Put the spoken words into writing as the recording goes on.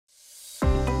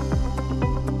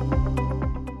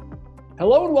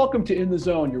Hello and welcome to In the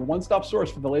Zone, your one-stop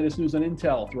source for the latest news on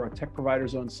Intel through our Tech Provider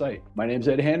Zone site. My name is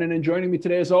Ed Hannon, and joining me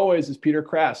today, as always, is Peter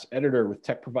Krass, editor with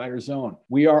Tech Provider Zone.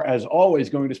 We are, as always,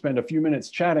 going to spend a few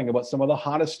minutes chatting about some of the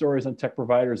hottest stories on Tech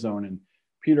Provider Zone. And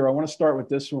Peter, I want to start with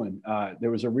this one. There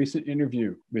was a recent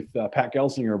interview with Pat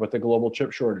Gelsinger about the global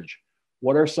chip shortage.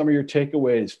 What are some of your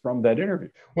takeaways from that interview?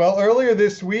 Well, earlier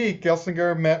this week,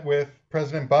 Gelsinger met with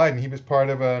President Biden. He was part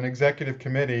of an executive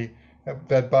committee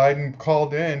that Biden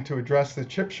called in to address the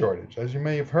chip shortage. As you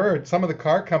may have heard, some of the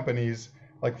car companies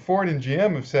like Ford and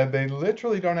GM have said they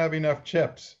literally don't have enough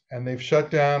chips, and they've shut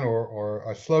down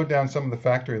or slowed down some of the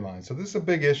factory lines. So this is a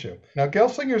big issue. Now,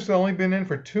 Gelsinger's only been in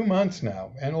for 2 months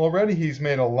now, and already he's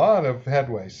made a lot of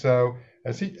headway. So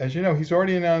as you know, he's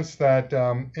already announced that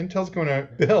Intel's going to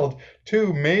build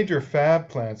 2 major fab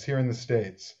plants here in the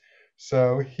States.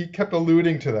 So he kept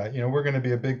alluding to that. We're going to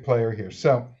be a big player here.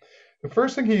 So the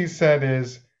first thing he said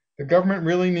is the government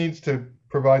really needs to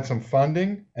provide some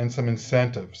funding and some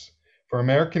incentives for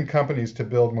American companies to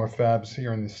build more fabs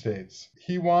here in the States.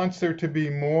 He wants there to be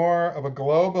more of a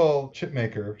global chip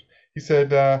maker. He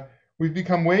said, we've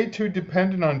become way too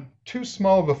dependent on too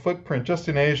small of a footprint just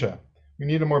in Asia. We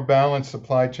need a more balanced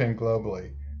supply chain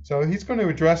globally. So he's going to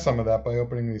address some of that by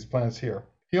opening these plants here.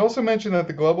 He also mentioned that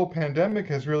the global pandemic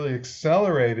has really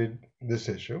accelerated this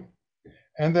issue,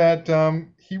 and that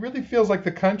he really feels like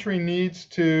the country needs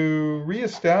to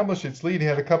reestablish its lead. He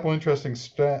had a couple interesting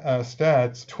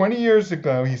stats. 20 years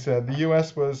ago, he said, the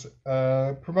U.S. was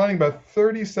providing about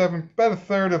a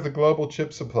third of the global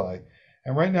chip supply.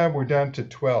 And right now we're down to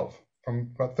 12,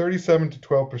 from about 37 to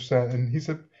 12%. And he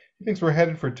said he thinks we're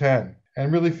headed for 10,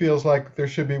 and really feels like there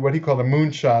should be what he called a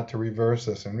moonshot to reverse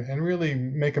this and really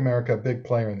make America a big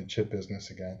player in the chip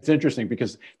business again. It's interesting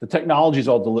because the technology is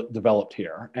all developed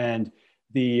here, and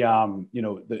when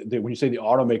you say the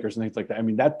automakers and things like that, I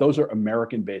mean, those are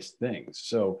American-based things.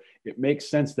 So it makes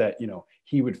sense that,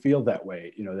 he would feel that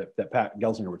way, that Pat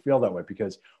Gelsinger would feel that way,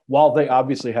 because while they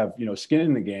obviously have, skin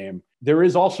in the game, there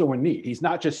is also a need. He's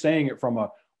not just saying it from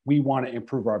we want to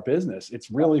improve our business. It's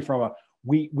really from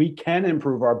we can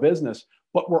improve our business,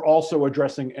 but we're also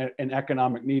addressing an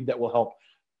economic need that will help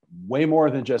way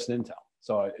more than just Intel.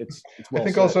 So it's well I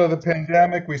think said. Also the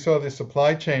pandemic, we saw the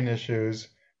supply chain issues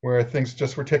where things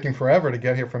just were taking forever to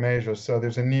get here from Asia. So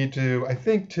there's a need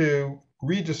to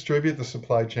redistribute the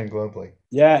supply chain globally.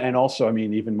 Yeah, and also,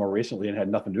 even more recently, it had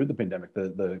nothing to do with the pandemic,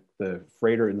 the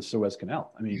freighter in the Suez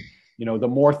Canal. The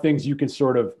more things you can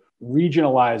sort of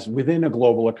regionalize within a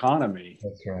global economy,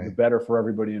 That's right, the better for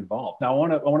everybody involved. Now,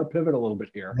 I want to pivot a little bit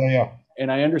here. Yeah.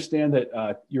 And I understand that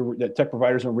that tech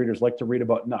providers and readers like to read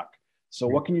about NUC. So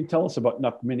what can you tell us about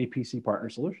NUC Mini PC Partner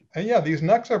Solution? Yeah, these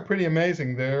NUCs are pretty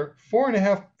amazing. They're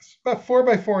about 4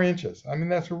 by 4 inches.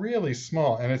 That's really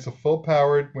small, and it's a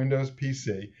full-powered Windows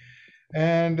PC.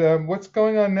 And what's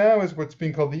going on now is what's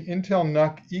being called the Intel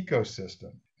NUC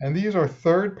ecosystem. And these are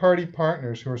third-party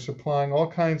partners who are supplying all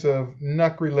kinds of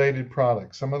NUC-related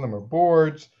products. Some of them are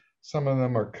boards, some of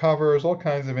them are covers, all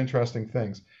kinds of interesting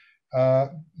things.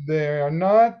 They are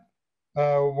not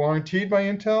warranted by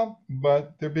Intel,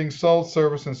 but they're being sold,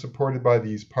 serviced, and supported by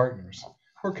these partners.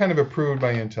 We're kind of approved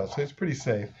by Intel, so it's pretty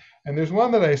safe. And there's one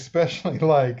that I especially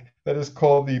like that is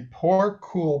called the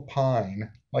Porcupine,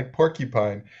 like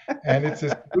porcupine. And it's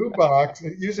this blue box.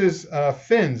 It uses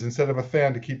fins instead of a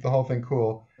fan to keep the whole thing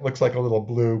cool. It looks like a little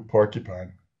blue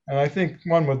porcupine. And I think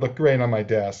one would look great on my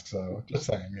desk, so just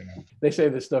saying, They say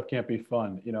this stuff can't be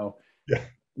fun, Yeah.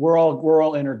 We're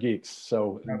all inner geeks,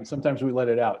 so sometimes we let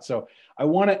it out. So I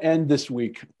want to end this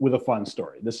week with a fun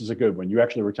story. This is a good one. You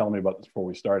actually were telling me about this before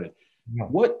we started. Yeah.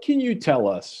 What can you tell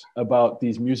us about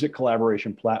these music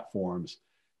collaboration platforms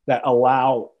that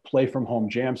allow play from home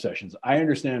jam sessions? I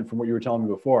understand from what you were telling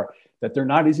me before that they're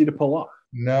not easy to pull off.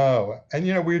 No. And,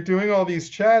 we're doing all these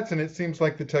chats, and it seems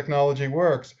like the technology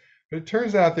works. But it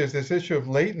turns out there's this issue of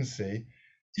latency.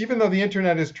 Even though the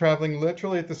internet is traveling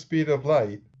literally at the speed of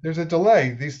light, there's a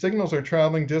delay. These signals are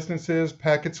traveling distances.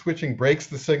 Packet switching breaks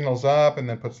the signals up and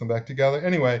then puts them back together.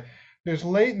 Anyway, there's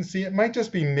latency. It might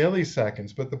just be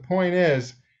milliseconds, but the point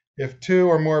is, if 2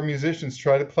 or more musicians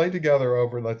try to play together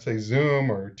over, let's say,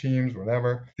 Zoom or Teams,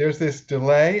 whatever, there's this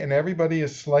delay and everybody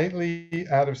is slightly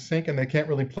out of sync and they can't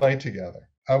really play together.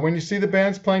 When you see the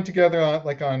bands playing together,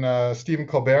 on Stephen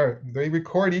Colbert, they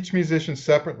record each musician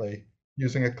separately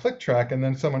using a click track, and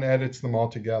then someone edits them all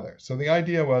together. So the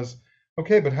idea was,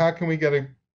 okay, but how can we get a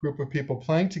group of people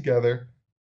playing together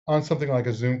on something like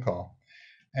a Zoom call?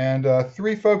 And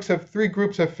 3 groups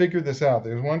have figured this out.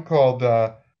 There's one called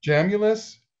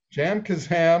Jamulus, Jam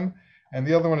Kazam, and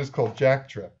the other one is called Jack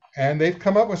Trip. And they've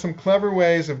come up with some clever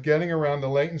ways of getting around the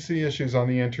latency issues on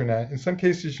the internet. In some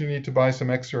cases, you need to buy some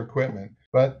extra equipment.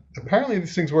 But apparently,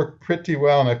 these things work pretty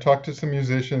well. And I've talked to some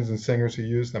musicians and singers who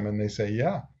use them, and they say,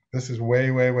 yeah, this is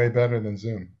way, way, way better than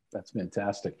Zoom. That's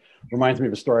fantastic. Reminds me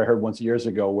of a story I heard once years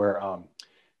ago where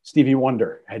Stevie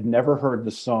Wonder had never heard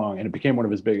the song, and it became one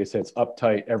of his biggest hits,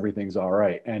 Uptight, Everything's All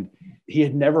Right. And he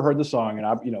had never heard the song.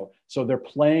 And so they're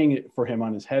playing it for him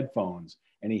on his headphones,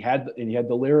 and he had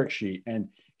the lyric sheet, and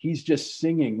he's just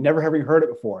singing, never having heard it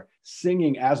before,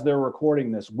 singing as they're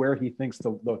recording this, where he thinks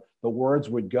the words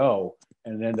would go,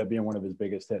 and it ended up being one of his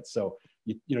biggest hits. So,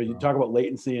 you talk about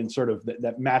latency and sort of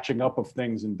that matching up of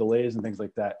things and delays and things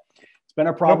like that. It's been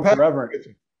a problem forever.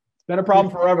 It's been a problem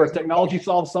forever. Technology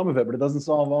solves some of it, but it doesn't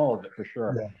solve all of it for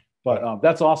sure. Yeah. But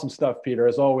that's awesome stuff, Peter.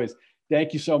 As always,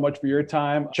 thank you so much for your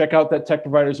time. Check out that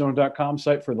techproviderzone.com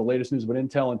site for the latest news about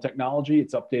Intel and technology.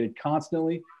 It's updated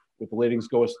constantly with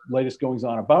the latest goings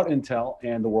on about Intel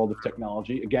and the world of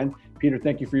technology. Again, Peter,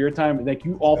 thank you for your time. And thank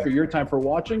you all for your time for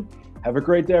watching. Have a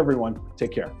great day, everyone.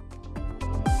 Take care.